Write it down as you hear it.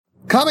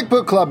Comic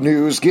Book Club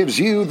News gives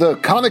you the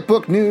comic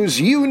book news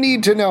you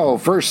need to know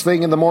first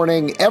thing in the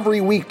morning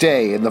every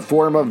weekday in the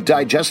form of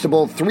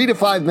digestible 3 to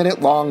 5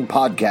 minute long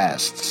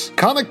podcasts.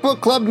 Comic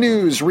Book Club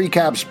News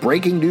recaps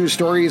breaking news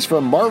stories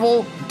from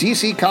Marvel,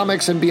 DC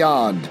Comics, and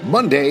beyond,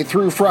 Monday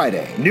through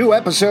Friday. New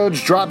episodes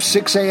drop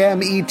 6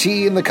 a.m. ET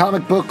in the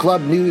Comic Book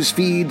Club News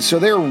feed, so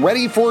they're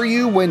ready for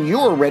you when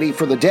you're ready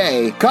for the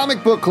day.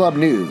 Comic Book Club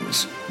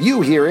News.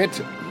 You hear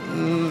it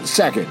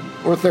second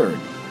or third,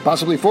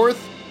 possibly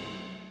fourth.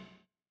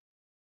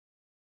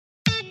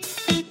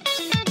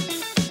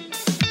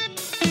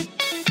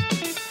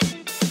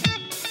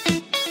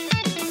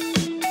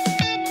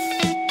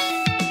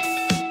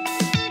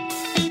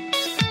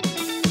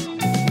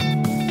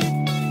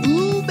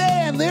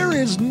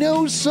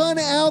 No sun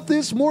out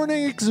this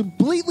morning. It's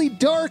completely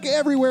dark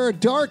everywhere.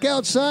 Dark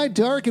outside,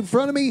 dark in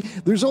front of me.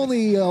 There's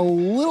only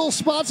little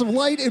spots of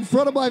light in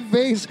front of my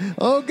face.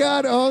 Oh,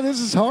 God. Oh, this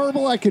is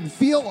horrible. I can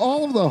feel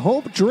all of the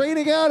hope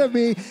draining out of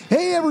me.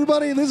 Hey,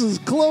 everybody. This is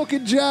Cloak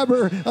and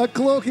Jabber, a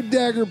Cloak and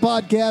Dagger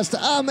podcast.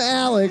 I'm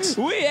Alex.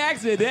 We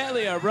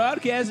accidentally are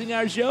broadcasting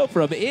our show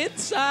from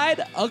inside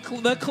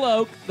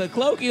the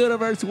Cloak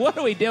universe. What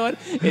are we doing?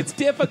 It's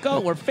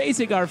difficult. We're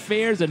facing our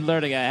fears and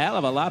learning a hell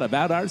of a lot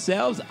about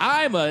ourselves.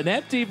 I'm an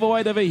empty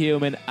void of a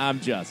human. I'm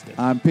Justin.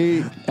 I'm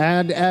Pete.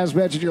 And as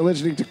mentioned, you're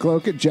listening to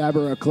Cloak and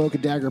Jabber, a Cloak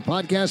and Dagger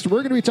podcast. We're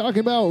going to be talking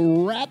about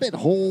Rabbit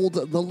Hold,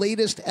 the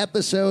latest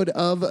episode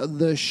of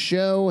the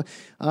show.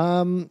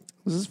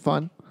 This is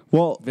fun.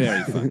 Well,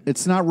 very fun.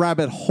 It's not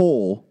Rabbit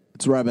Hole.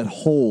 It's Rabbit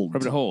Hold.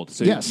 Rabbit Hold.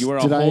 So yes. you were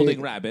all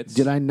holding rabbits.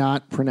 Did I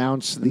not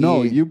pronounce the...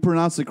 No, you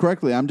pronounced it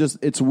correctly.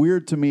 It's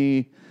weird to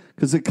me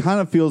because it kind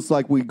of feels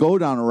like we go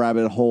down a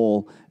rabbit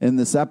hole in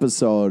this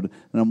episode,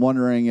 and I'm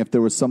wondering if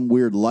there was some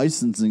weird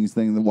licensing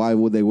thing, then why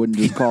they wouldn't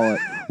just call it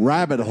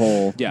Rabbit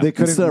Hole Yeah. They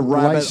couldn't instead of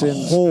Rabbit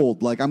license...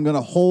 Hold. Like, I'm going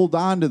to hold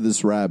on to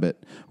this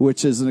rabbit,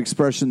 which is an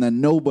expression that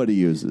nobody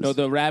uses. No,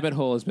 the rabbit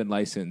hole has been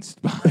licensed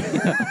by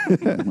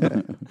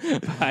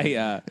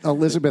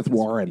Elizabeth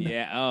Warren.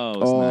 Yeah.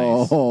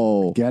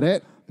 Oh, it's nice. Get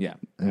it? Yeah.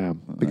 Yeah,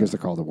 because they're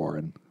called the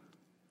Warren.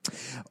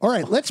 All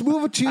right, let's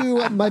move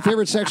to my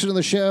favorite section of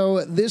the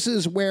show. This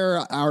is where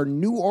our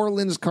New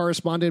Orleans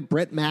correspondent,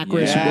 Brett Macris,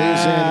 weighs in with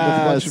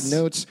a bunch of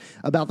notes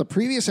about the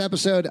previous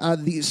episode.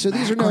 These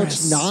are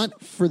notes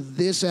not for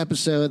this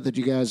episode that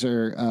you guys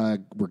we're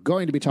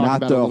going to be talking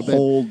about a little bit. Not the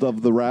hold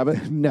of the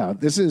rabbit? No,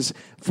 this is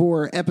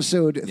for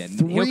episode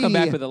 3. He'll come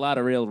back with a lot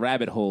of real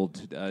rabbit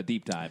hold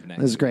deep dive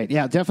next. This is great.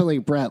 Yeah, definitely,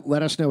 Brett.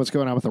 Let us know what's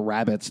going on with the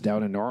rabbits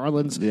down in New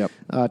Orleans. Yep.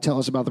 Tell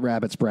us about the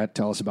rabbits, Brett.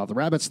 Tell us about the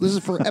rabbits. This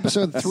is for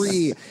episode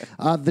 3.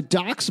 The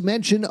Doc's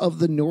mention of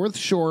the North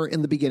Shore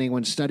in the beginning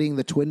when studying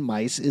the twin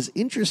mice is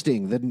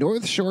interesting. The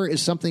North Shore is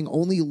something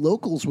only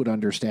locals would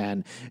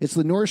understand. It's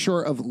the North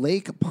Shore of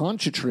Lake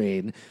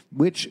Pontchartrain,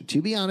 which,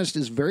 to be honest,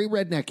 is very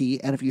rednecky,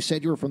 and if you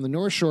said you were from the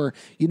North Shore,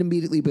 you'd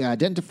immediately be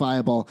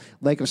identifiable,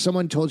 like if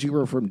someone told you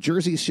were from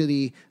Jersey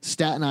City,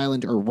 Staten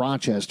Island, or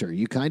Rochester.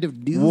 You kind of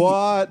knew...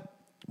 What?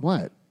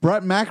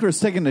 Brett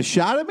Macris taking a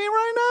shot at me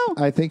right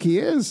now? I think he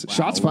is. Wow,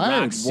 shots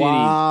fired. Rock City.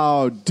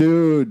 Wow,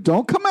 dude.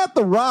 Don't come at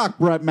the Rock,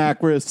 Brett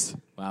Macris.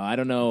 Wow, I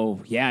don't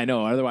know. Yeah, I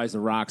know. Otherwise, the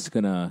Rock's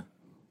gonna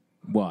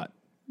what?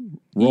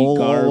 Roll Eat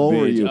garbage. all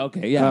over you.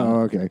 Okay, yeah.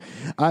 Oh, okay.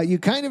 You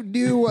kind of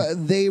knew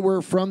they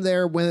were from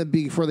there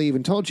before they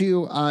even told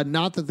you.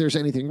 Not that there's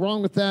anything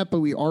wrong with that,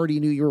 but we already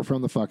knew you were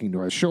from the fucking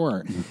North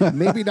Shore.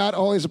 Maybe not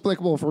always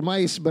applicable for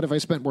mice, but if I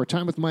spent more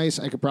time with mice,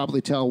 I could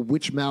probably tell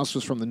which mouse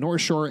was from the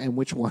North Shore and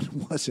which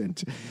one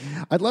wasn't.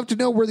 I'd love to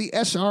know where the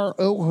SRO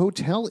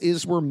Hotel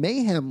is where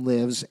Mayhem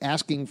lives,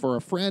 asking for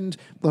a friend.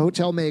 The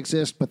hotel may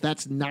exist, but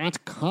that's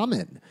not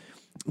common.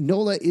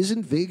 NOLA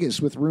isn't Vegas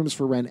with rooms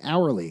for rent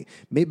hourly.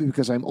 Maybe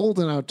because I'm old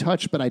and out of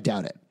touch, but I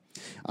doubt it.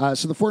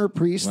 So the former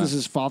priest, This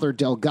is Father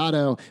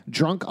Delgado,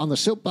 drunk on the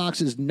soapbox,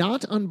 is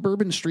not on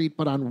Bourbon Street,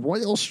 but on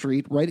Royal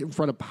Street, right in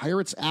front of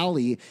Pirates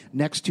Alley,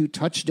 next to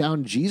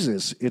Touchdown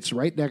Jesus. It's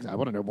right next. I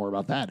want to know more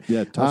about that.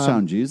 Yeah,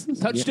 Touchdown Jesus?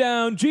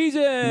 Touchdown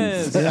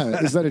Jesus!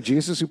 Yeah, is that a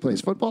Jesus who plays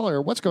football,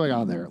 or what's going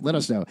on there? Let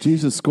us know.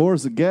 Jesus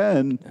scores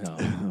again.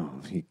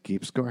 Oh, he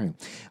keeps scoring.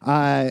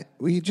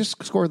 He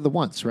just scored the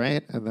once,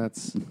 right? And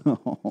that's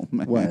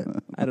what?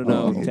 I don't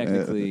know.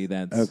 Technically,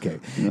 that's okay.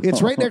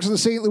 It's right next to the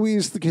St.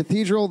 Louis the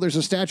Cathedral. There's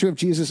a statue of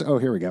Jesus. Oh,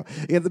 here we go.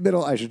 In the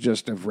middle, I should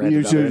just have read.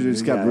 You should have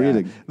just kept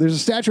reading. Yeah. There's a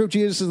statue of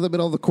Jesus in the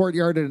middle of the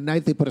courtyard, and at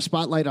night they put a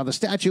spotlight on the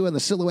statue, and the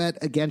silhouette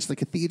against the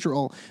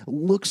cathedral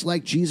looks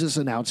like Jesus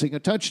announcing a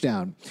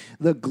touchdown.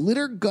 The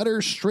Glitter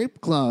Gutter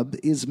Strip Club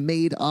is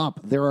made up.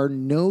 There are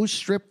no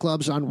strip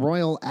clubs on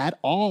Royal at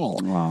all.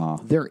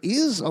 Aww. There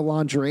is a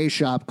lingerie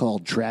shop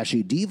called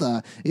Trashy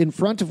Diva in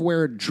front of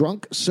where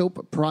drunk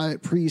soap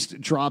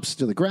priest drops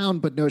to the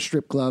ground, but no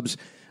strip clubs.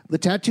 The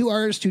tattoo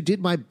artist who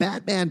did my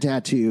Batman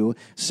tattoo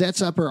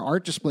sets up her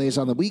art displays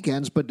on the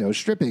weekends, but no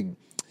stripping.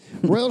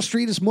 Royal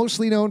Street is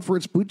mostly known for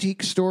its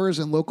boutique stores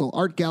and local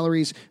art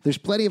galleries. There's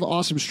plenty of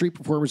awesome street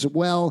performers as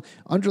well.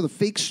 Under the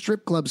fake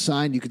strip club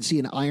sign, you can see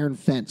an iron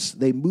fence.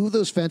 They move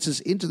those fences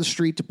into the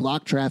street to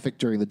block traffic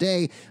during the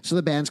day so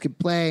the bands can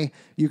play.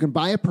 You can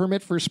buy a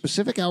permit for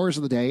specific hours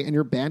of the day, and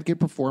your band can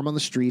perform on the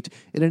street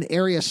in an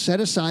area set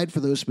aside for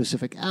those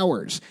specific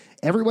hours.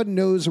 Everyone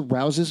knows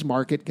Rouse's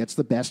Market gets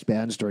the best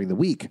bands during the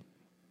week.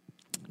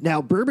 Now,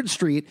 Bourbon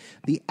Street,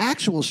 the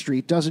actual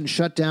street, doesn't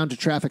shut down to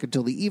traffic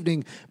until the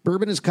evening.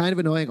 Bourbon is kind of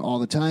annoying all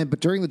the time, but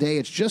during the day,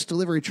 it's just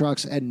delivery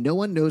trucks, and no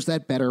one knows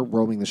that better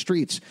roaming the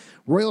streets.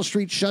 Royal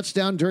Street shuts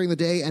down during the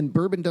day, and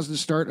Bourbon doesn't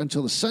start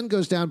until the sun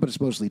goes down, but it's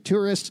mostly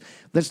tourists.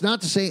 That's not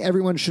to say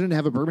everyone shouldn't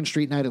have a Bourbon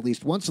Street night at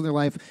least once in their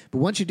life, but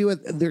once you do it,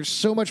 there's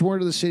so much more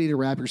to the city to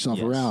wrap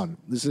yourself around.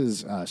 This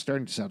is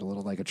starting to sound a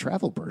little like a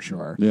travel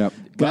brochure. Yep.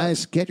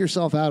 Guys, get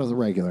yourself out of the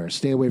regular.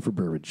 Stay away from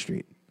Bourbon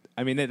Street.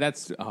 I mean,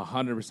 that's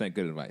 100%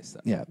 good advice, though.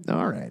 Yeah.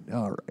 All right.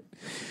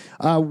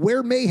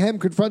 Where Mayhem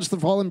confronts the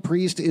fallen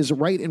priest is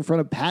right in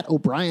front of Pat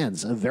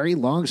O'Brien's, a very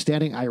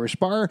long-standing Irish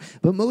bar.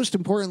 But most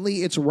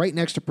importantly, it's right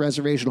next to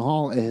Preservation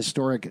Hall, a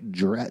historic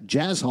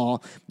jazz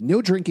hall.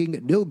 No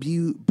drinking, no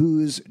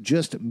booze,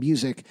 just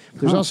music.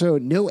 There's also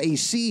no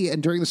AC,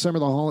 and during the summer,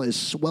 the hall is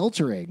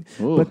sweltering.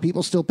 Ooh. But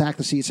people still pack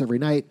the seats every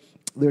night.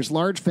 There's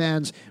large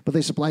fans, but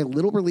they supply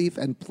little relief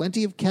and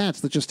plenty of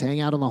cats that just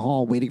hang out in the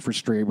hall waiting for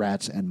stray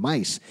rats and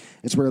mice.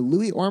 It's where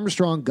Louis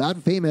Armstrong got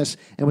famous,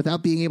 and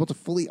without being able to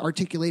fully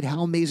articulate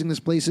how amazing this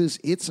place is,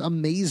 it's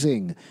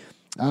amazing.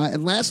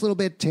 And last little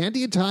bit,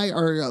 Tandy and Ty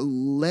are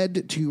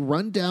led to a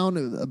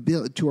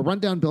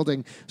rundown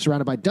building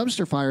surrounded by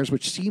dumpster fires,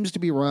 which seems to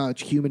be a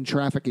human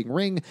trafficking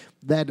ring.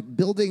 That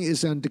building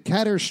is on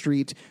Decatur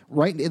Street,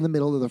 right in the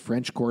middle of the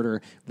French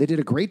Quarter. They did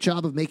a great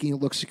job of making it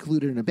look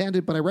secluded and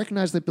abandoned, but I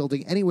recognize that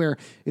building anywhere.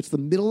 It's the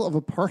middle of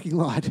a parking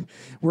lot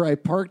where I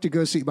parked to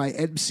go see my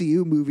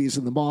MCU movies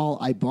in the mall.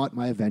 I bought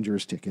my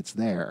Avengers tickets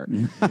there.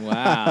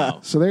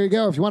 Wow. So there you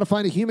go. If you want to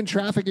find a human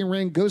trafficking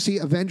ring, go see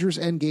Avengers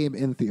Endgame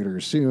in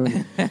theaters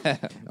soon.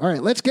 All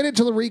right, let's get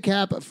into the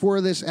recap for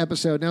this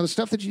episode. Now, the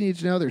stuff that you need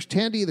to know, there's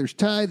Tandy, there's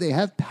Ty. They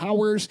have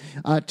powers.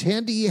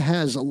 Tandy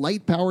has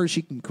light powers.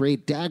 She can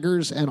create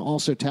daggers and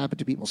also tap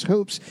into people's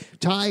hopes.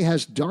 Ty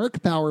has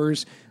dark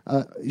powers.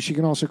 She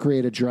can also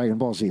create a Dragon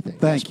Ball Z thing.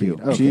 Thank you.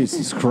 Okay.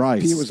 Jesus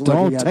Christ.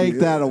 Don't take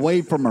that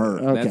away from her.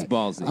 Okay. That's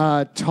ballsy.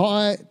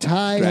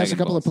 Ty has a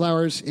couple of Balls.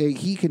 powers.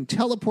 He can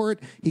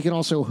teleport. He can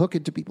also hook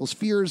into people's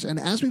fears. And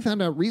as we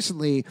found out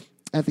recently,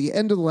 at the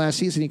end of the last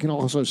season, he can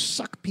also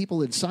suck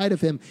people inside of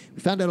him. We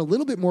found out a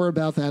little bit more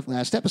about that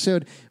last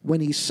episode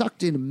when he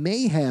sucked in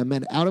Mayhem,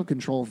 an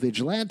out-of-control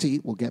vigilante.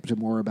 We'll get to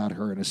more about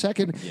her in a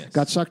second. Yes.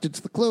 Got sucked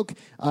into the cloak.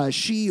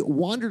 She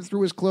wandered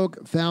through his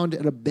cloak, found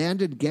an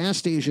abandoned gas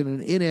station,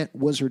 and in it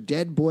was her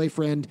dead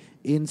boyfriend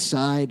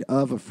inside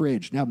of a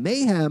fridge. Now,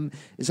 Mayhem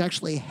is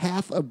actually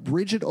half of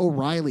Bridget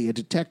O'Reilly, a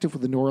detective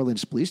with the New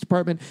Orleans Police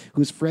Department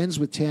who's friends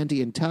with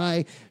Tandy and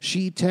Ty.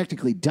 She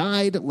technically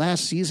died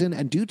last season,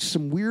 and due to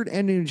some weird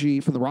energy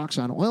from the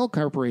Roxxon Oil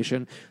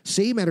Corporation,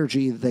 same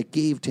energy that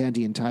gave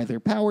Tandy and Ty their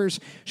powers,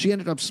 she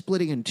ended up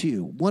splitting in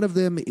two. One of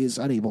them is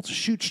unable to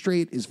shoot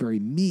straight, is very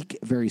meek,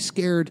 very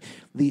scared.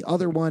 The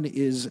other one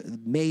is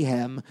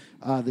Mayhem,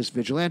 this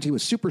vigilante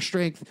with super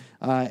strength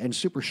and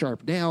super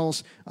sharp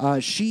nails.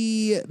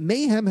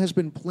 Mayhem has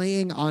been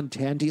playing on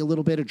Tandy a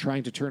little bit and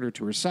trying to turn her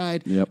to her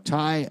side. Yep.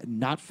 Ty,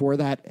 not for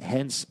that,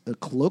 hence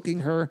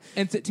cloaking her.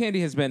 And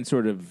Tandy has been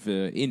sort of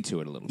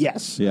into it a little bit.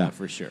 Yes. Yeah.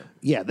 For sure.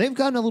 Yeah, they've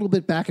gotten a little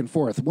bit back and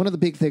forth. One of the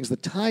big things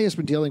that Ty has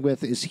been dealing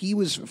with is he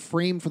was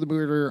framed for the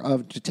murder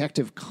of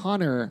Detective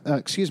Connor,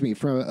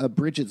 from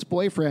Bridget's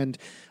boyfriend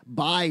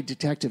by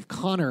Detective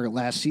Connor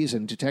last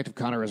season. Detective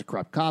Connor is a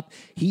corrupt cop.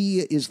 He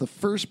is the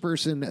first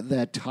person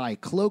that Ty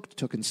cloaked,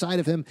 took inside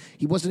of him.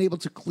 He wasn't able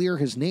to clear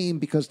his name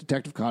because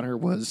Detective Connor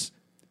was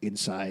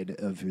inside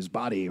of his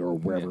body or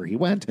wherever he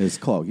went. His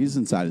cloak. He's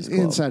inside his cloak.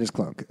 Inside his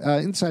cloak.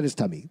 Inside his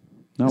tummy.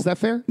 Nope. Is that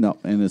fair? No,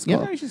 in his Yeah.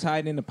 cloak. No, he's just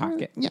hiding in the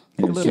pocket. Yeah.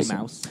 Like a little Just-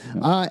 mouse.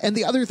 And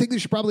the other thing that you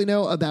should probably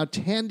know about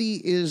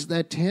Tandy is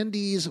that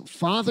Tandy's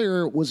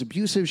father was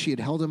abusive. She had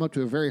held him up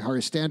to a very high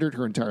standard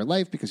her entire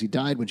life because he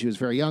died when she was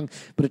very young.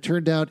 But it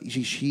turned out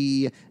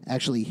she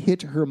actually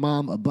hit her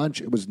mom a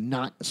bunch. It was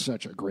not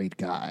such a great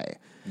guy.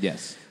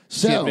 Yes.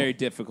 So- she had a very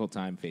difficult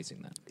time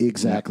facing that.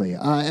 Exactly.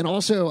 And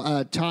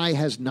also, Ty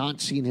has not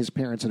seen his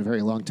parents in a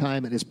very long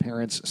time, and his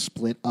parents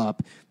split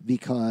up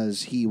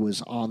because he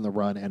was on the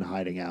run and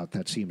hiding out.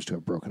 That seems to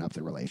have broken up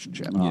their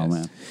relationship. Oh, Yes.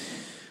 man.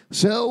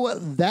 So,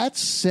 that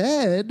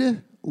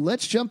said,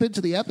 let's jump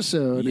into the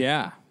episode.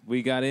 Yeah.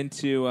 We got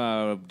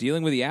into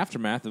dealing with the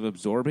aftermath of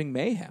absorbing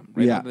Mayhem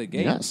right out of the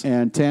gate. Yes.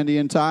 And Tandy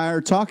and Ty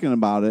are talking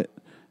about it.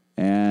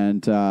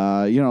 And,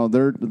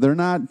 they're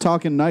not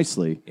talking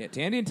nicely. Yeah,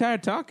 Tandy and Ty are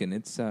talking.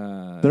 It's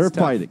They're it's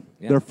tough. fighting.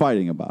 Yeah. They're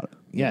fighting about it.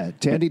 Yeah,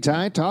 Tandy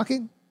Ty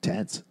talking?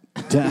 Tense.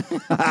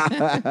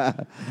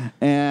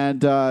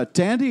 And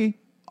Tandy,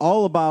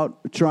 all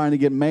about trying to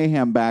get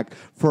Mayhem back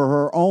for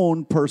her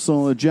own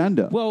personal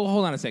agenda. Well,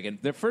 hold on a second.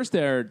 First,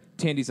 they're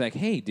Tandy's like,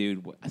 hey,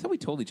 dude, I thought we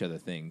told each other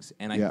things.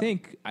 And I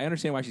think I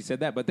understand why she said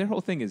that, but their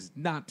whole thing is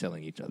not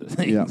telling each other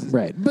things. Yeah.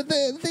 Right. But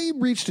they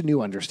reached a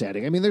new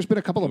understanding. I mean, there's been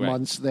a couple of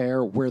months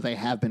there where they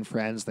have been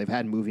friends. They've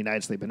had movie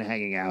nights. They've been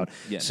hanging out.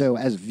 Yes. So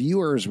as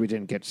viewers, we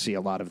didn't get to see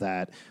a lot of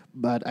that.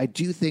 But I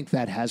do think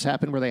that has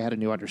happened where they had a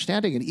new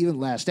understanding. And even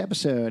last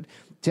episode,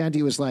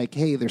 Tandy was like,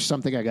 hey, there's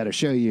something I got to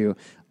show you.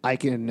 I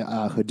can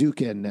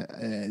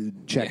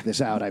Hadouken check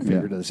this out. I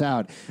figured this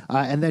out.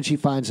 And then she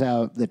finds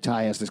out that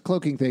Ty has this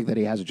cloaking thing that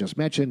he hasn't just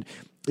mentioned.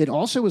 It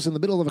also was in the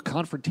middle of a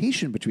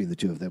confrontation between the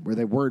two of them where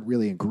they weren't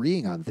really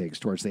agreeing on things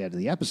towards the end of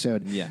the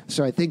episode. Yeah.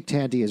 So I think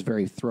Tandy is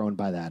very thrown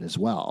by that as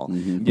well.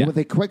 Mm-hmm. Yeah. What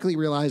they quickly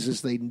realize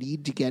is they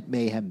need to get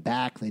Mayhem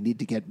back. They need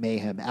to get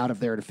Mayhem out of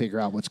there to figure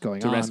out what's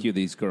going on. To rescue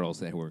these girls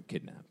that were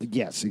kidnapped.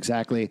 Yes,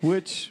 exactly.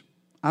 Which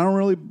I don't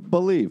really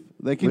believe.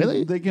 They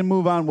can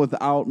move on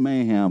without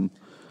Mayhem.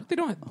 They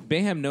don't.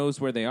 Mayhem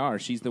knows where they are.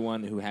 She's the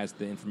one who has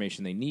the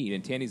information they need.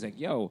 And Tandy's like,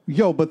 yo,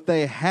 but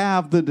they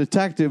have the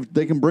detective.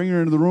 They can bring her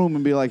into the room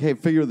and be like, hey,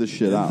 figure this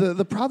shit out.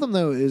 The problem,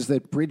 though, is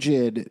that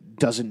Bridget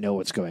doesn't know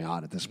what's going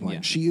on at this point.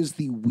 Yeah. She is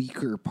the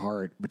weaker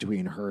part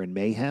between her and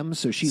Mayhem,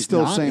 so she's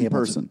Still not same able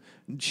person.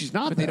 She's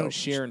not, but they though. don't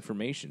share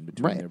information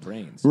between Right. their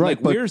brains. Right,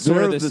 Like, but we're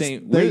sort of they're the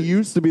same. They We're,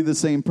 used to be the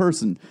same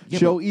person.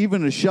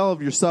 Even a shell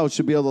of yourself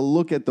should be able to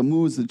look at the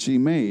moves that she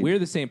made. we're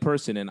the same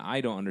person, and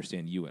I don't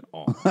understand you at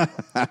all.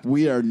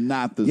 We are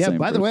not the Yeah, same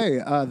by the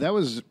person. way, that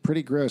was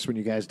pretty gross when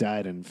you guys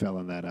died and fell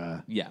in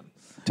that... Yeah.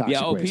 Toxic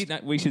yeah, waste. Pete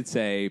and I, we should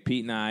say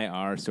Pete and I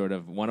are sort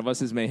of, one of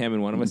us is Mayhem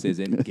and one of us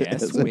isn't.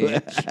 Guess which.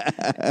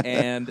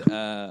 And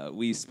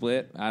we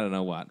split, I don't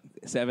know what,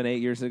 7, 8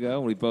 years ago.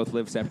 We both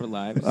lived separate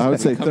lives. I would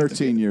say We come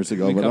 13 years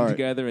ago, We but come all right.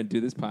 together and do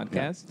this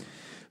podcast.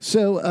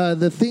 So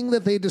the thing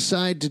that they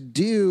decide to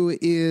do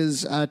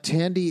is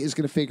Tandy is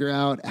going to figure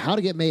out how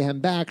to get Mayhem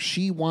back.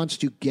 She wants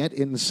to get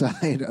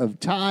inside of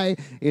Ty,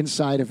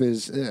 inside of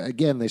his...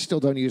 again, they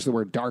still don't use the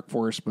word Dark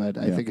Force, but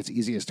I think it's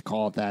easiest to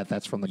call it that.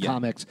 That's from the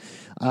comics.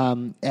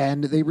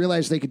 And they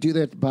realize they could do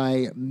that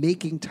by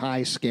making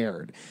Ty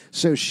scared.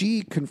 So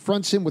she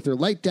confronts him with her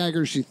light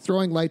daggers. She's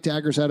throwing light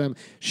daggers at him.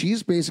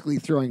 She's basically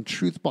throwing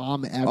truth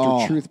bomb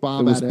after truth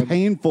bomb it was at him.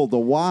 painful to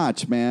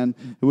watch, man.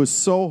 It was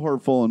so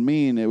hurtful and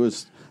mean. It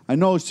was. I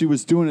know she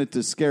was doing it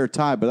to scare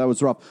Ty, but that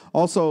was rough.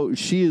 Also,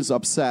 she is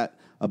upset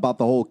about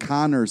the whole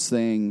Connors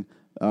thing,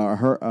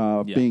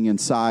 being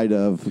inside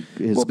of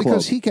his Well,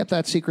 because cloak. he kept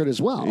that secret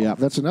as well. Yeah.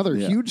 That's another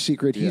Yeah. huge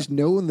secret. He's Yeah.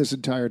 known this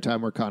entire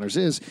time where Connors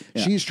is.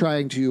 Yeah. She's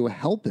trying to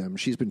help him.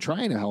 She's been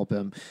trying to help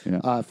him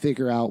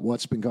figure out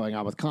what's been going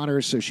on with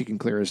Connors so she can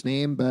clear his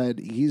name, but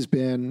he's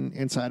been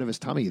inside of his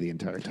tummy the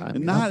entire time. you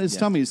know? Not his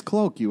tummy, his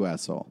cloak, you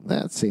asshole.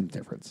 That same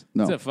difference.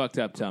 No. It's a fucked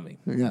up tummy.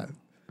 Yeah.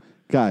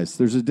 Guys,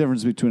 there's a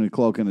difference between a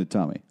cloak and a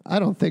tummy. I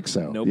don't think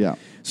so. Nope. Yeah.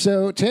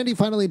 So Tandy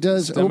finally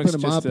does Stomach's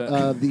open him up.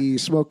 just The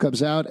smoke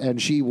comes out, and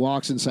she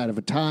walks inside of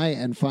a Ty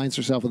and finds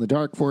herself in the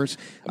Dark Force.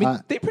 I mean,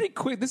 they pretty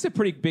quick. This is a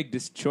pretty big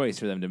choice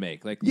for them to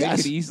make. Like, Yes.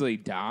 they could easily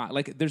die.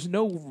 Like, there's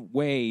no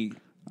way.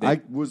 I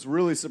was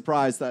really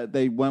surprised that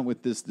they went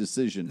with this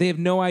decision. They have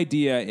no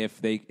idea if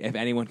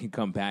anyone can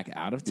come back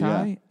out of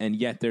Ty, Yeah. and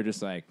yet they're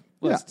just like,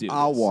 let's do this.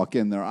 I'll walk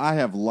in there. I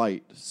have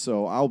light,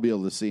 so I'll be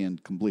able to see in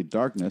complete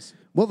darkness.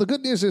 Well, the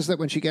good news is that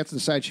when she gets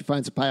inside, she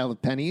finds a pile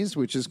of pennies,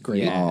 which is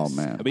great. Yes. Oh,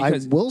 man.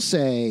 Because I will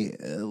say,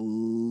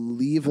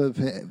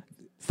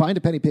 find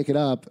a penny, pick it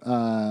up.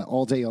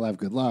 All day you'll have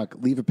good luck.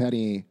 Leave a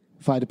penny,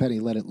 find a penny,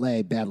 let it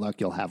lay. Bad luck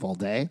you'll have all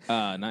day.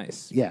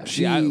 nice. Yeah,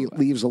 she See,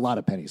 leaves a lot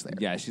of pennies there.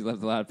 Yeah, she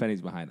left a lot of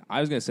pennies behind. I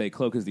was going to say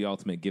Cloak is the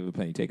ultimate give a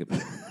penny, take a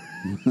penny.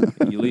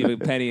 You leave a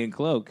penny in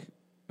Cloak,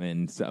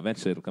 and so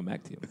eventually it'll come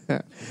back to you.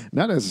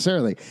 Not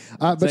necessarily.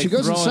 But It's she like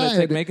goes throwing- inside. It's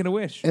like making a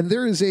wish. And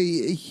there is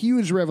a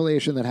huge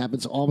revelation that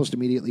happens almost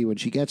immediately when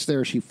she gets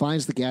there. She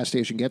finds the gas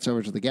station, gets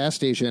over to the gas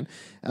station,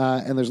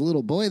 and there's a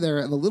little boy there.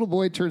 And the little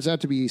boy turns out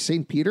to be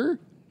St. Peter.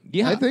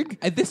 Yeah, I think.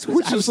 and this was-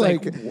 which I is was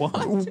like,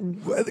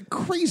 what?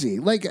 Crazy.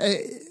 Like,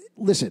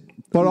 listen,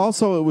 But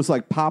also, it was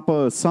like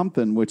Papa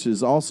something, which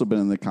has also been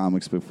in the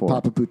comics before.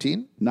 Papa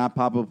Poutine. Not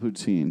Papa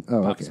Poutine.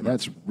 Oh, Pop okay. Smoke.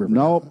 That's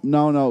No.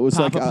 It was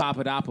Papa like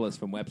Papadopoulos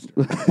from Webster.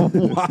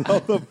 wow.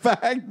 The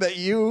fact that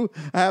you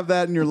have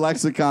that in your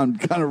lexicon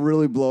kind of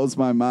really blows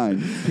my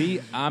mind.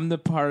 Pete, I'm the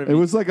part of It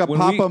was like a when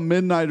Papa we-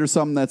 Midnight or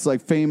something that's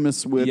like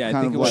famous with Yeah, I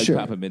kind think of it was like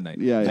Papa Midnight.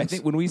 Yeah, I yes.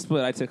 think when we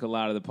split, I took a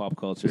lot of the pop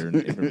culture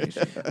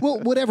information. Well,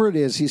 whatever it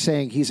is, he's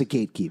saying he's a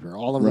gatekeeper.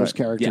 All of those Right.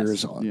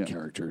 characters,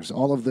 Yes.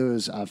 all of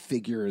those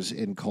figures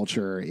in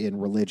culture, in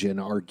religion,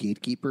 are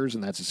gatekeepers,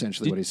 and that's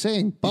essentially what he's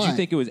saying. But Did you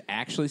think it was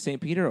actually St.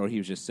 Peter, or he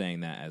was just saying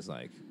that as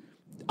like?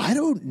 I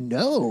don't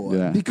know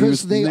Yeah. He because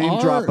was they name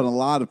are dropping a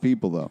lot of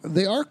people though.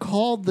 they are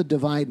called the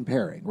divine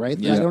pairing, right?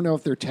 Yeah. I don't know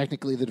if they're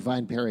technically the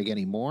divine pairing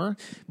anymore,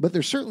 but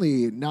there's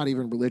certainly not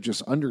even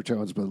religious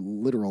undertones, but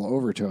literal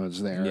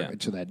overtones there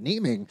to that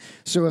naming.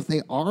 So if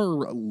they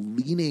are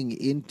leaning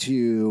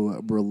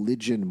into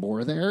religion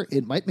more there,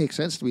 it might make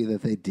sense to me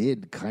that they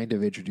did kind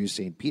of introduce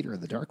St. Peter in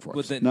the Dark Force.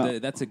 Well, then No.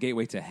 that's a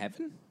gateway to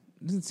heaven.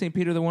 Isn't St.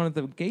 Peter the one at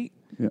the gate?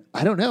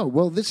 I don't know.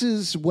 Well, this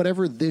is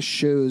whatever this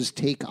show's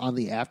take on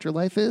the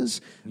afterlife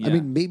is. Yeah. I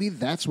mean, maybe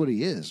that's what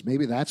he is.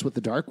 Maybe that's what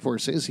the Dark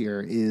Force is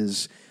here,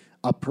 is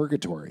a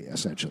purgatory,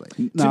 essentially.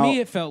 To Now- me,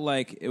 it felt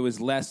like it was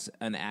less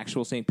an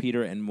actual St.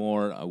 Peter and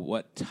more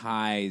what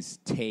Ty's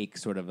take,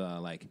 sort of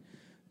like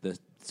the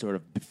sort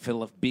of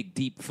big,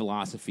 deep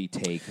philosophy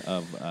take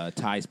of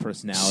Ty's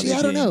personality. See,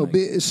 I don't being, know.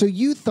 like- So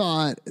you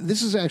thought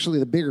this is actually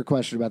the bigger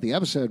question about the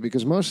episode,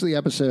 because most of the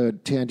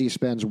episode, Tandy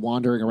spends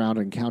wandering around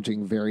and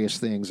counting various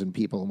things and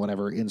people and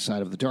whatever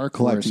inside of the Dark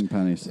Collecting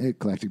Force. pennies.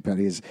 Collecting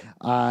pennies.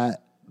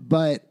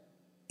 But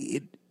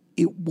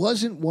it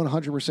wasn't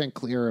 100%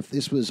 clear if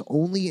this was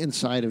only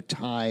inside of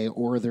Ty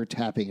or they're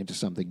tapping into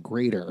something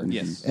greater.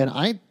 Yes. And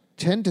I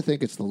tend to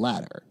think it's the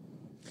latter.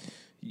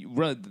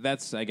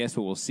 That's, I guess,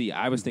 what we'll see.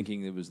 I was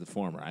thinking it was the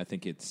former. I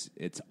think it's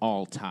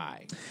all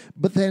Ty.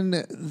 But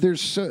then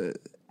there's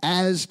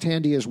as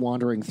Tandy is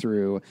wandering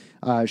through,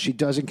 she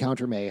does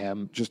encounter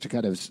Mayhem. Just to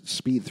kind of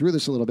speed through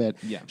this a little bit,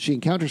 Yeah. She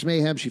encounters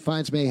Mayhem. She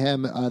finds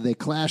Mayhem. They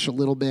clash a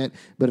little bit,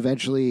 but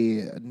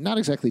eventually, not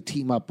exactly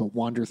team up, but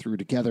wander through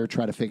together,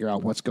 try to figure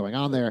out what's going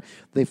on there.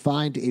 They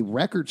find a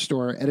record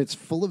store, and it's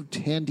full of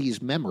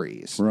Tandy's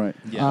memories. Right.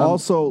 Yeah.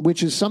 Also,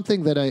 Which is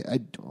something that I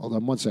hold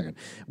on one second,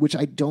 which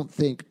I don't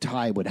think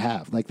Ty would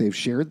have. Like, they've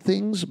shared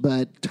things,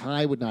 but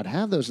Ty would not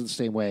have those in the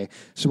same way.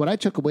 So what I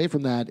took away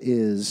from that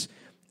is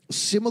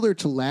similar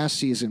to last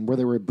season, where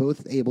they were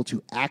both able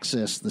to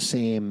access the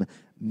same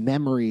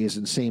memories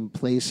and same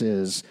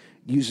places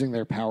using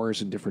their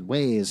powers in different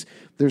ways.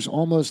 There's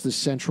almost this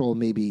central,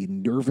 maybe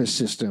nervous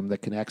system that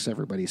connects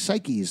everybody's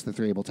psyches that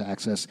they're able to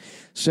access.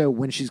 So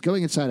when she's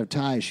going inside of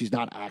Ty, she's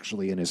not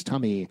actually in his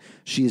tummy.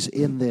 She's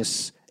in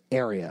this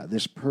area,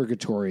 this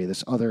purgatory,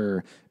 this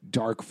other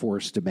dark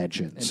force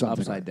dimension. And something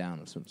upside like- down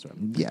of some sort.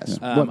 Yes,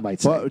 one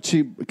might say. but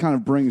she kind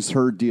of brings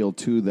her deal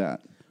to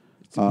that.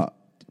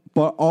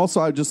 But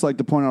also, I'd just like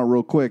to point out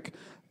real quick,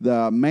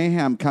 the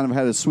Mayhem kind of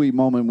had a sweet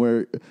moment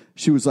where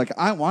she was like,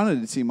 I wanted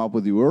to team up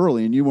with you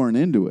early, and you weren't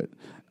into it,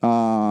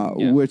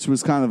 which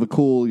was kind of a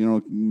cool,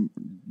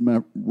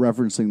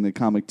 referencing the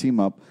comic team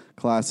up,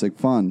 classic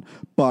fun.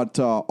 But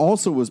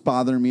also was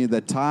bothering me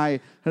that Ty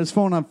had his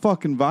phone on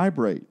fucking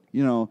vibrate.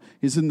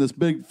 He's in this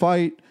big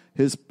fight.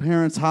 His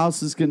parents'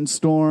 house is getting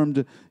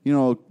stormed.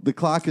 The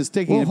clock is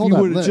ticking. Well, if hold he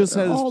on. would have just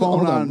had his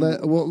phone on.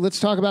 Let's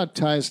talk about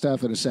Ty's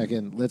stuff in a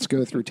second. Let's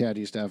go through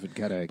Tandy's stuff and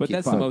kind of. But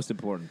that's the most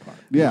important part.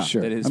 Yeah,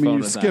 Sure. That his I mean, phone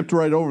you is skipped on.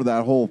 right over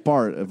that whole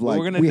part of like,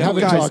 we're gonna- We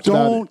haven't guys, talked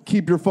about don't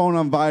keep your phone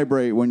on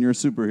vibrate when you're a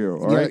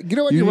superhero. All Yeah, right, you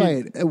know what? You're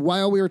need- right.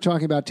 While we were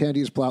talking about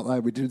Tandy's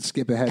plotline, we did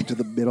skip ahead to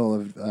the middle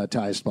of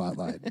Ty's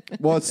plotline.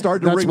 Well, it started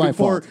to That's ring my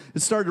before. fault.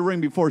 It started to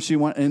ring before she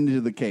went into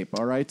the cape.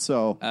 All right,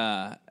 so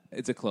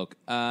It's a cloak.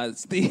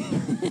 It's the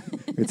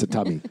It's a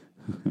tummy.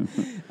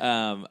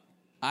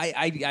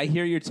 I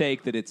hear your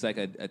take that it's like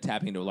a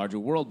tapping into a larger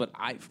world, but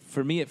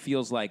for me it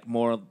feels like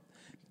more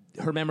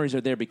her memories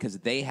are there because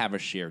they have a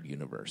shared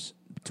universe.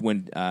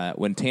 When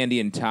Tandy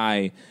and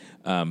Ty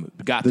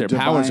got their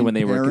powers, and when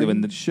they were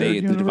divine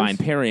pairing the divine universe?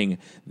 pairing,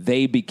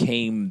 they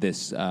became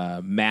this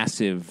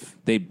massive.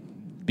 They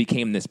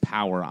became this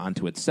power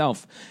onto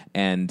itself,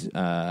 and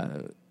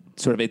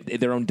sort of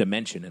their own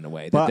dimension in a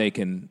way that But they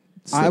can.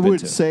 I slip would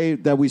into. say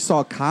that we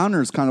saw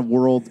Connor's kind of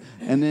world,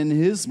 and in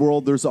his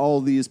world, there's all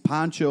these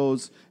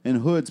ponchos and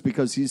hoods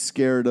because he's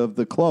scared of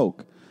the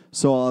cloak.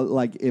 So,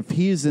 like, if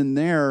he's in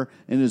there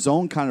in his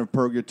own kind of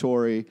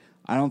purgatory,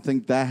 I don't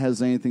think that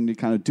has anything to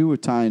kind of do with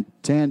Ty and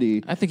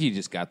Tandy. I think he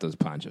just got those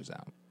ponchos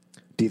out.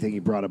 Do you think he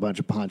brought a bunch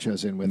of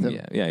ponchos in with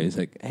him? Yeah. He's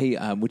like, hey,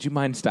 would you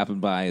mind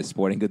stopping by a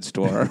sporting goods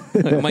store?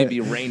 It might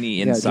be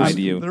rainy inside just-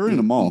 you. They're in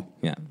a mall.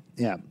 Yeah.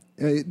 Yeah.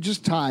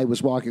 Just Ty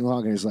was walking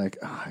along and he's like,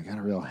 I got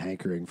a real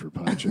hankering for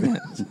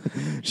ponchos.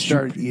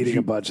 Started eating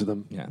a bunch of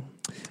them. Yeah.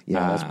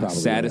 Yeah, that's probably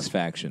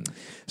satisfaction.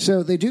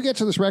 So they do get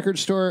to this record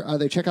store.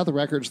 They check out the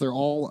records. They're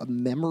all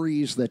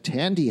memories that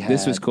Tandy had.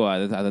 This was cool.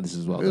 I thought this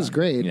was well It was done.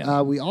 great.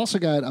 Yeah. We also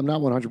got, I'm not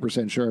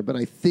 100% sure, but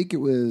I think it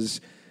was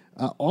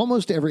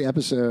almost every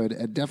episode,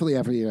 and definitely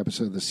every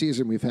episode of the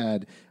season, we've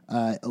had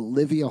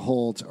Olivia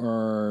Holt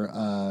or,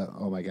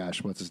 oh my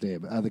gosh, what's his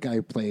name? The guy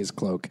who plays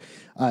Cloak,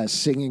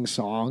 singing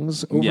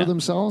songs over Yeah.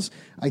 themselves.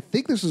 I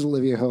think this is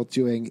Olivia Holt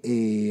doing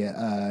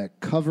a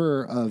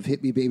cover of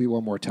Hit Me Baby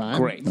One More Time.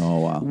 Great. Oh,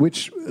 wow.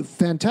 Which,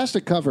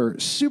 fantastic cover,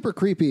 super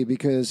creepy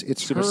because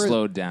it's Super her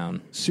slowed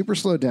down. super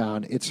slowed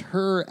down. It's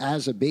her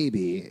as a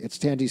baby. It's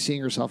Tandy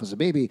seeing herself as a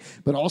baby,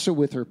 but also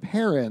with her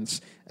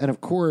parents. And of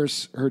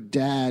course, her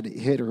dad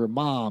hit her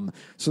mom.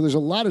 So there's a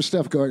lot of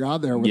stuff going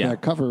on there with Yeah.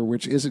 that cover,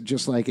 which isn't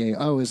just like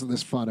isn't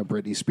this fun, a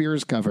Britney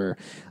Spears cover.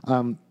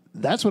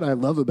 That's what I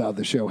love about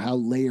the show, how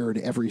layered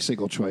every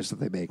single choice that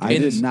they make I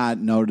is. did not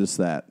notice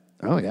that.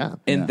 Oh, yeah.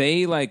 And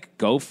they, like,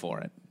 go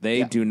for it.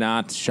 They do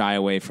not shy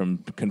away from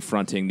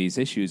confronting these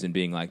issues and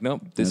being like,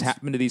 nope, this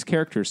happened to these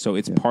characters, so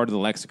it's part of the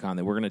lexicon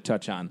that we're going to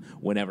touch on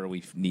whenever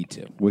we need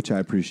to. Which I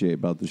appreciate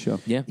about the show.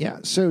 Yeah. Yeah,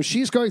 so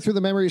she's going through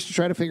the memories to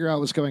try to figure out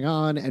what's going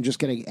on and just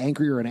getting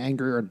angrier and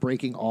angrier and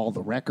breaking all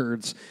the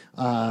records.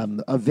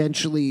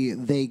 Eventually,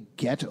 they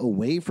get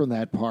away from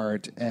that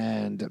part,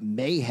 and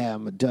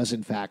Mayhem does,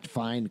 in fact,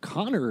 find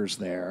Connors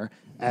there,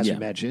 as you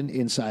mentioned,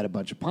 inside a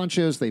bunch of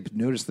ponchos. They've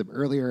noticed them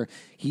earlier.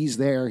 He's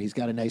there. He's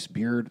got a nice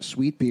beard,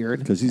 sweet beard.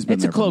 Because he's been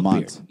It's there a for cloak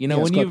months. beard. You know,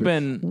 Yeah, when it's you've cloak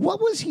beard. been...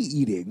 What was he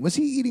eating? Was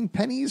he eating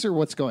pennies or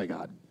what's going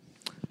on?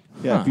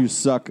 Yeah, if you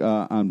suck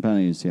on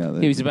pennies, yeah.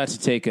 He was about to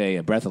take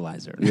a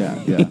breathalyzer. Yeah.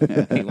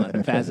 He wanted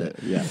to pass it.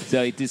 Yeah.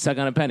 So he did suck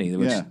on a penny,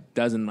 which Yeah.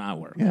 does not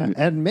work. Yeah,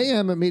 and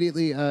Mayhem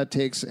immediately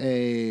takes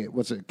a,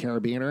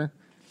 carabiner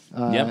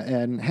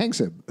and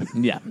hangs him.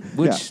 Yeah.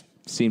 Which Yeah.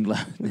 seemed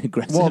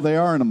aggressive. Well, they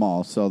are in a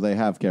mall, so they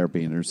have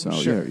carabiners. So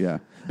Sure. yeah.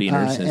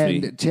 Beaners, as we...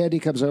 And Tandy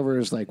comes over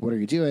and is like, what are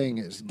you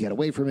doing? Get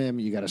away from him.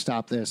 You got to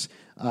stop this.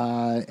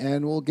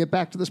 And we'll get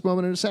back to this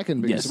moment in a second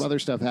because Yes. some other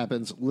stuff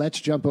happens. Let's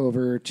jump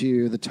over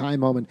to the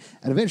time moment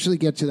and eventually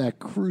get to that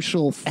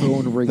crucial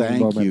phone ringing Thank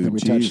moment you, that we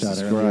touched Jesus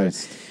on earlier.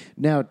 Christ.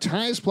 Now,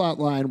 Ty's plot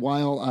line,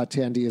 while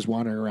Tandy is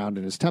wandering around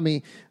in his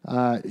tummy,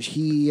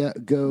 he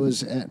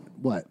goes at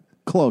what?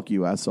 Cloak,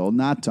 you asshole,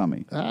 not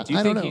tummy. Do you I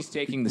don't think know. he's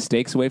taking the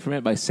stakes away from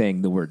it by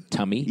saying the word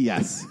tummy?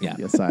 Yes. Yeah.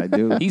 Yes, I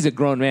do. He's a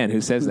grown man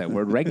who says that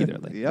word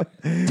regularly. Yep.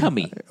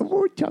 Tummy.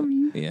 Oh,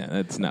 tummy. Yeah,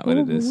 that's not what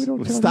it We is.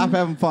 don't Stop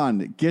having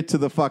fun. Get to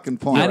the fucking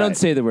point. I don't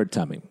say the word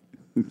tummy.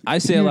 I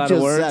say a You lot of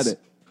just words said it.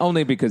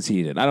 only because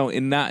he did. I don't.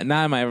 And not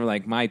am I ever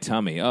like my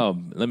tummy. Oh,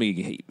 let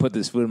me put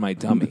this food in my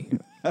tummy.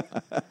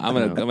 I'm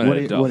an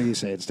adult. What do you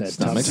say instead?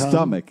 Stomach.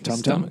 Stomach. Tum-tum?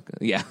 Stomach.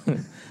 Yeah.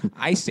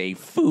 I say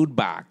food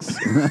box.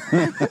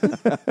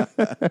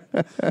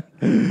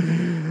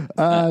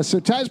 So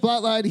Ty's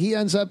plotline, he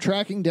ends up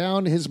tracking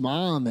down his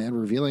mom and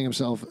revealing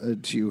himself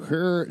to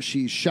her.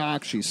 She's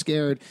shocked. She's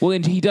scared. Well,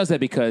 and he does that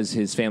because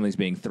his family's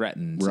being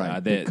threatened.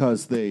 Right. That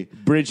Because they.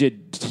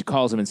 Bridget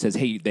calls him and says,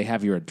 "Hey, they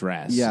have your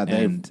address." Yeah,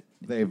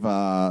 they've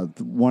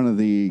one of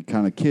the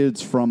kind of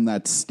kids from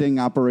that sting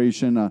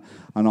operation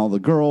on all the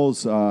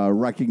girls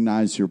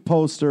recognized your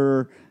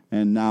poster,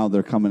 and now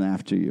they're coming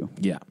after you.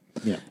 Yeah.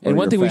 Yeah. And Or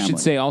one your thing we family. should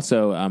say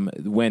also,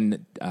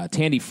 when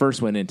Tandy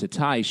first went into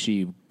Ty,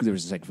 there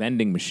was this like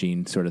vending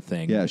machine sort of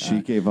thing. Yeah,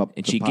 she gave up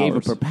and the she gave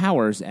up powers. her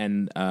powers,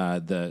 and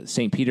the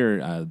St.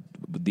 Peter,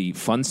 the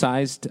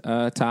fun-sized Ty,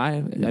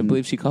 Mm-hmm. I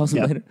believe she calls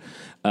him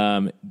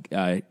later.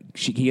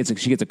 She gets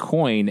a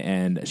coin,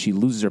 and she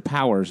loses her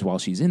powers while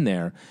she's in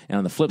there. And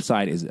on the flip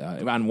side is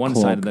on one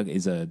Cloak. side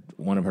is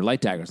one of her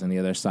light daggers, on the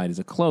other side is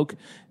a cloak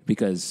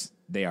because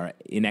they are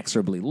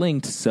inexorably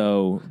linked.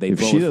 So they If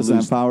both she doesn't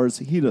lose have powers,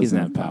 he doesn't, doesn't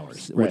have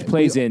powers, which Right.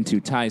 plays into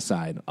Ty's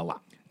side a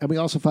lot. And we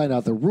also find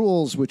out the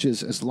rules, which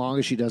is as long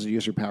as she doesn't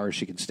use her powers,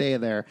 she can stay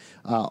in there.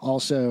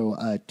 Also,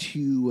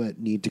 two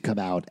need to come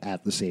out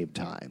at the same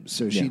time.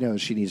 So she knows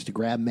she needs to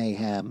grab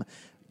Mayhem,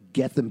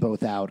 get them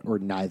both out, or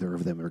neither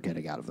of them are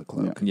getting out of the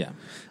cloak. Yeah.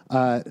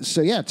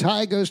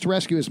 Ty goes to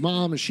rescue his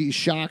mom. She's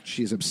shocked.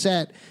 She's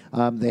upset.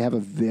 They have a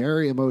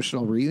very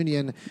emotional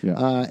reunion.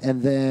 Yeah.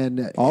 And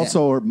then...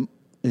 Also,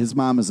 his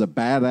mom is a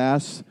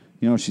badass.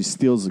 You know, she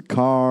steals a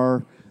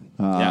car.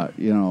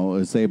 You know,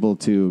 is able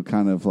to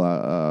kind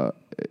of,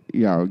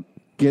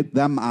 get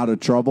them out of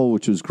trouble,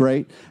 which was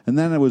great. And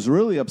then it was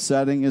really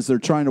upsetting is they're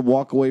trying to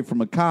walk away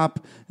from a cop,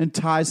 and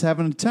Ty's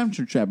having a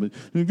temperature check.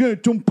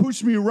 Don't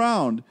push me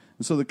around.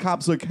 And so the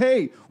cop's like,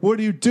 "Hey, what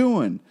are you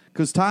doing?"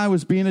 Because Ty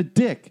was being a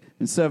dick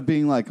instead of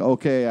being like,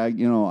 "Okay,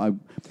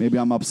 maybe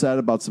I'm upset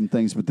about some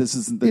things, but this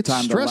isn't the it's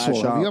time stressful. to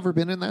lash Have out." you ever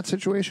been in that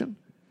situation?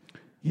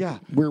 Yeah.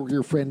 Where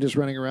your friend is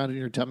running around in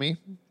your tummy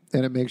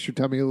and it makes your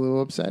tummy a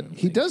little upset.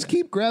 He does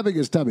keep grabbing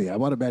his tummy. I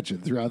want to mention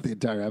throughout the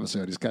entire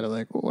episode, he's kind of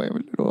like, "Oh, I have a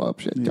little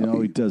upset tummy." No,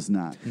 he does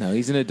not. No,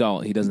 he's an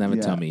adult. He doesn't have a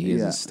Yeah, tummy. He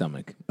has yeah. a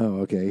stomach. Oh,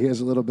 okay. He has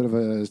a little bit of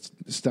a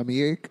stomach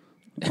ache.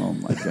 Oh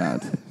my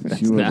God,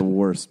 you are not- the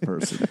worst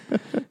person.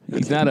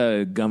 He's not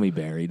a gummy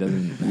bear. He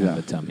doesn't have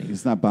a tummy.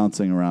 He's not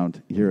bouncing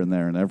around here and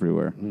there and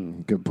everywhere.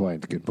 Good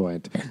point. Good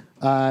point.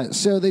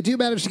 So they do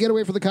manage to get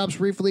away from the cops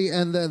briefly,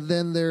 and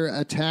then they're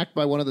attacked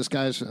by one of those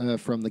guys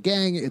from the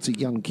gang. It's a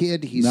young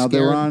kid. He's Now scared.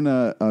 they're on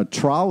a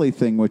trolley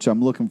thing, which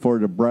I'm looking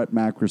forward to Brett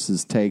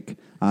Macris's take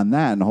on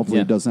that, and hopefully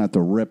Yeah. he doesn't have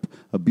to rip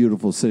a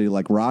beautiful city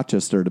like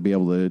Rochester to be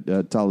able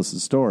to tell us the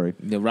story.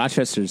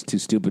 Rochester's too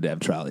stupid to have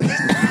trolleys.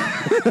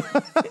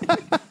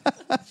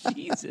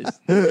 Jesus.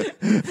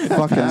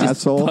 Fucking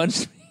asshole.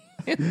 Punch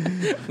me.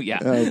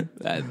 Yeah.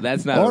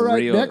 That's not All a right,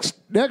 real...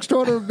 next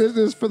order of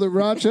business for the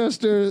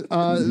Rochester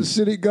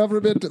city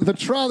government, the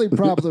trolley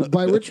problem,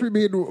 by which we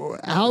mean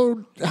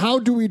how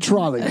do we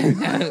trolley?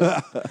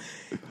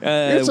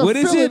 It's a what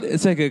is fill- it?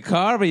 It's like a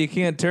car, but you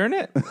can't turn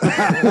it?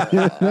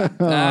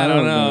 I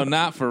don't know.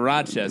 Not for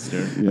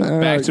Rochester.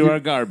 Back to our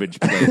garbage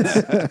plates.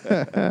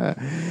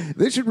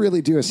 They should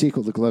really do a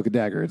sequel to Cloak and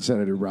Dagger and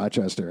send it to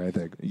Rochester, I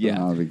think. Yeah.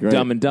 That'd be great.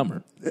 Dumb and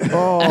Dumber.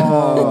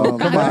 Oh,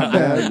 come on,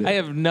 man. I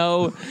have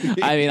no...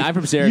 I mean, I'm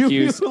from You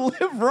Syracuse.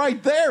 live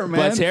right there,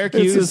 man. But Syracuse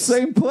Syracuse. It's the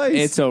same place.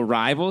 It's a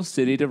rival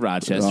city to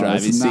Rochester. Oh,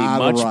 it's Obviously,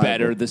 not a much rival.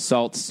 better. The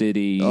Salt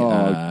City, you're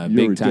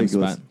big time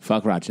ridiculous. spot.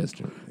 Fuck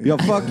Rochester. Yo,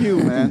 fuck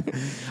you, man.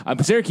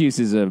 Syracuse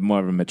is more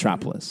of a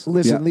metropolis.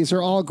 Listen, Yeah. these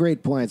are all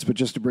great points, but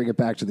just to bring it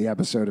back to the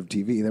episode of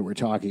TV that we're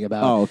talking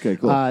about. Oh, okay,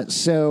 cool.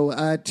 So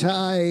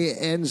Ty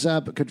ends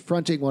up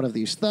confronting one of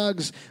these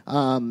thugs.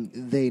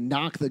 They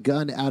knock the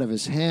gun out of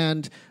his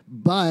hand,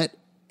 but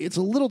it's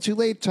a little too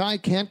late. Ty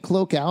can't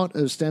cloak out.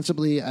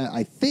 Ostensibly,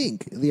 I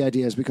think the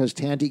idea is because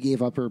Tandy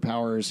gave up her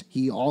powers,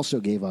 he also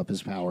gave up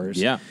his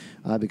powers. Yeah.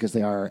 Because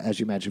they are, as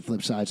you mentioned,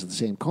 flip sides of the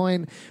same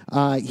coin.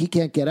 He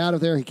can't get out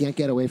of there. He can't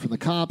get away from the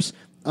cops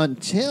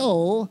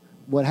until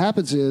what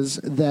happens is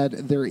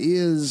that there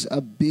is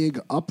a big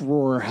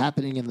uproar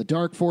happening in the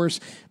Dark Force.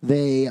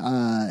 They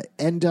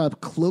end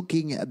up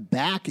cloaking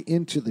back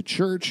into the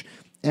church.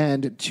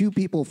 And two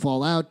people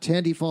fall out.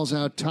 Tandy falls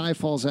out. Ty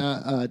falls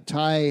out.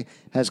 Ty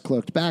has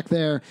cloaked back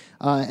there.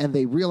 And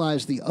they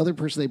realize the other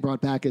person they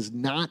brought back is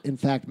not, in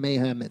fact,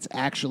 Mayhem. It's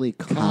actually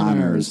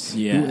Connors,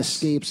 Yes. who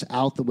escapes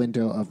out the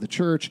window of the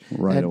church.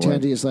 Right and away.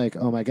 Tandy is like,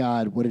 oh, my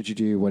God, what did you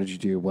do? What did you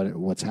do?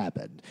 What's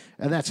happened?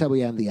 And that's how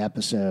we end the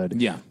episode.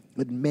 Yeah.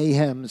 With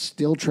Mayhem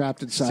still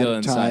trapped inside Still of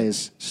inside.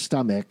 Ty's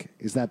stomach.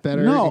 Is that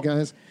better, No. you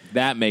guys?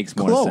 That makes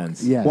more Cloak.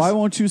 sense. Yes. Why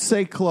won't you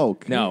say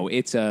cloak? No,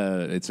 it's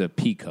a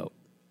pea coat.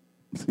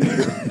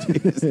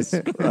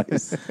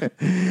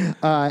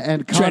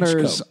 And Trench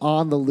Connor's coat.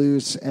 on the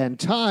loose, and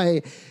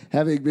Ty,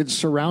 having been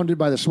surrounded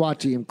by the SWAT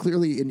team,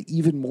 clearly in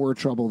even more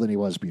trouble than he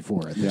was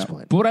before at this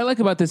point. But what I like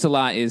about this a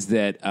lot is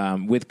that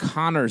with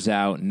Connors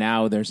out,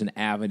 now there's an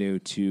avenue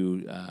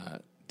to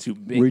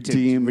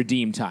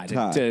redeem Ty,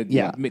 Ty. to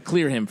Yeah.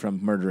 clear him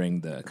from murdering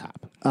the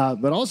cop.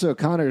 But also,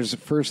 Connor's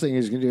first thing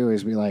he's going to do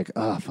is be like,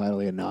 oh,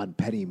 finally a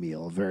non-penny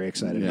meal. Very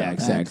excited Yeah, about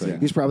exactly. that.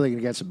 He's probably going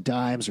to get some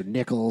dimes or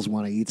nickels,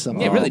 want to eat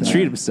something. Yeah, really like that.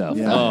 treat himself.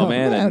 Yeah. Oh,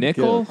 man, Yeah, a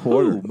nickel? get a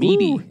quarter. Ooh,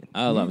 meaty.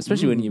 I love it,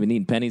 especially when you've been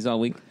eating pennies all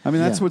week. I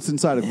mean, that's Yeah. what's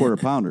inside a quarter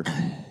pounder.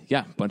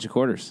 Yeah, bunch of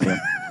quarters.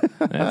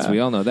 We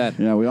all know that.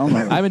 Yeah, we all know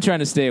that. I've been trying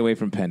to stay away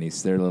from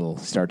pennies. They're a little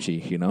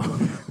starchy, you know.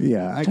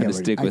 Yeah, I Trying get, to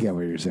stick with- what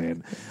you're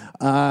saying.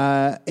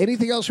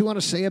 Anything else we want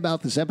to say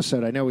about this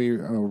episode? I know we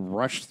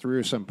rushed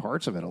through some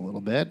parts of it a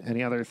little bit.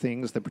 Any other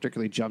things that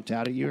particularly jumped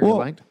out at you or you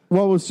liked?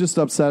 What was just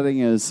upsetting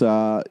is,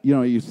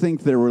 you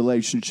think their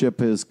relationship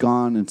has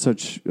gone in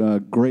such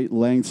great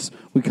lengths.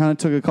 We kind of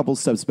took a couple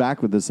steps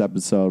back with this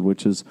episode,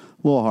 which is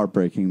a little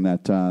heartbreaking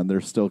that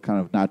they're still kind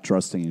of not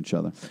trusting each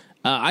other.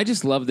 I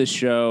just love this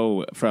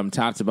show from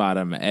top to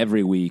bottom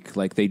every week.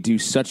 Like, they do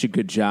such a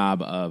good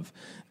job of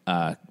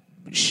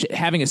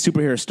having a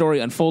superhero story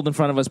unfold in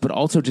front of us, but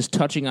also just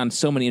touching on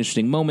so many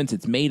interesting moments.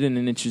 It's made in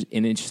an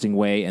interesting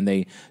way, and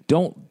they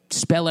don't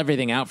spell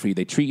everything out for you.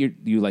 They treat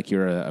you like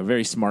you're a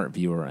very smart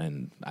viewer,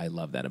 and I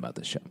love that about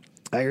this show.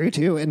 I agree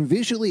too. And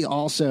visually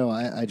also,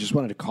 I just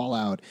wanted to call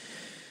out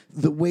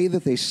the way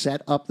that they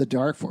set up the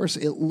Dark Force.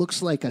 It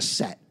looks like a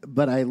set,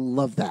 but I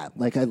love that.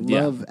 Like, I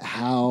love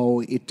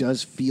how it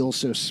does feel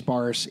so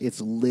sparse. It's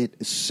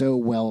lit so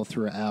well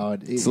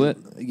throughout. It's lit.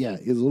 Yeah,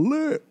 it's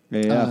lit.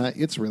 Yeah.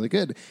 It's really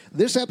good.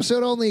 This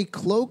episode only,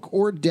 Cloak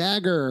or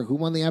Dagger? Who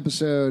won the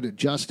episode?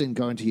 Justin,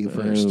 going to you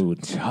first. Ooh,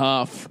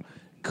 tough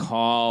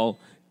call.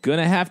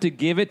 Gonna have to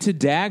give it to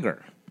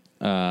Dagger.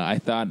 I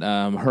thought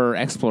her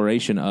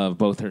exploration of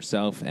both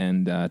herself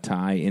and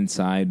Ty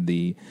inside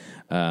the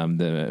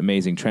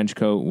amazing trench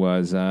coat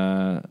was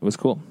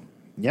cool.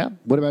 Yeah.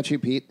 What about you,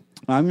 Pete?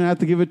 I'm going to have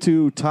to give it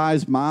to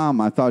Ty's mom.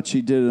 I thought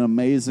she did an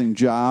amazing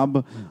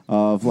job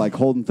of like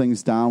holding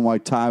things down while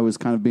Ty was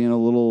kind of being a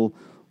little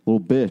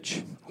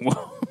bitch.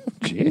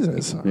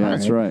 Jesus. Yeah,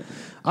 that's right.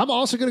 I'm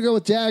also going to go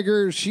with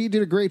Dagger. She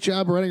did a great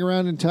job running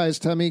around in Ty's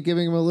tummy,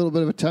 giving him a little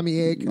bit of a tummy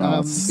ache. It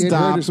hurt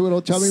stop his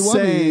little tummy.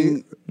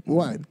 saying-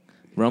 What?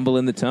 Rumble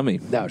in the tummy.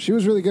 No, she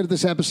was really good at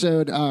this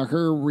episode.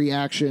 Her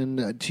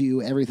reaction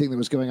to everything that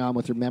was going on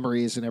with her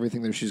memories and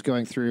everything that she's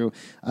going through.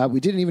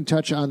 We didn't even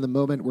touch on the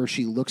moment where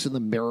she looks in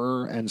the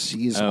mirror and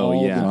sees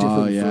all yeah. the different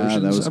Oh, yeah, that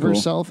versions was of cool.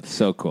 herself.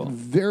 So cool.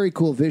 Very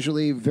cool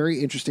visually. Very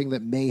interesting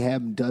that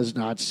Mayhem does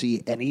not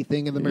see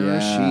anything in the mirror.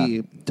 Yeah.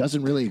 She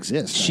doesn't really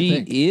exist. I She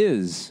think.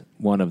 is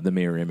one of the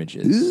mirror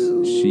images.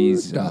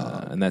 She's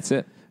and that's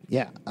it.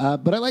 Yeah,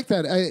 but I like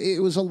that.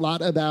 It was a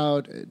lot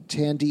about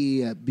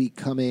Tandy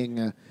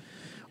becoming,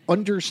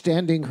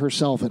 understanding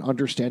herself and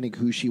understanding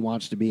who she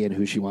wants to be and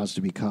who she wants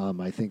to become.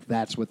 I think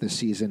that's what this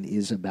season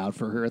is about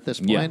for her at this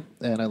point,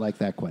 and I like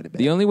that quite a bit.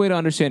 The only way to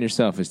understand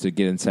yourself is to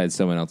get inside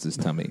someone else's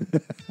tummy.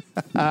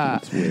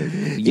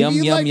 If Yum,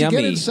 you'd yum, like to get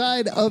yummy.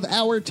 inside of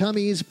our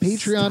tummies, Stop saying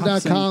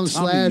patreon.com/comic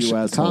tummy, you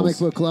assholes.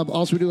 book club.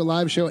 Also, we do a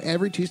live show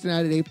every Tuesday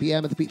night at 8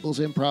 p.m. at the People's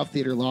Improv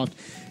Theater Loft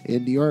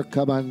in New York.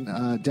 Come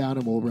on down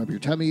and we'll rub your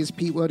tummies.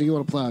 Pete, what do you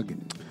want to plug?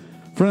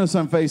 Friend us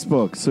on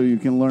Facebook so you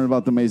can learn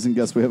about the amazing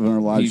guests we have on our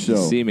live You show.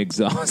 seem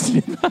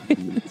exhausted by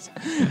this.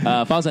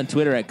 Follow us on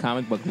Twitter at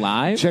Comic Book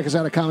Live. Check us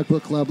out at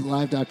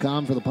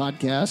comicbookclublive.com for the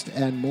podcast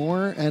and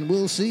more. And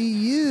we'll see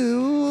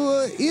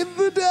you in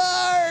the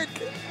dark.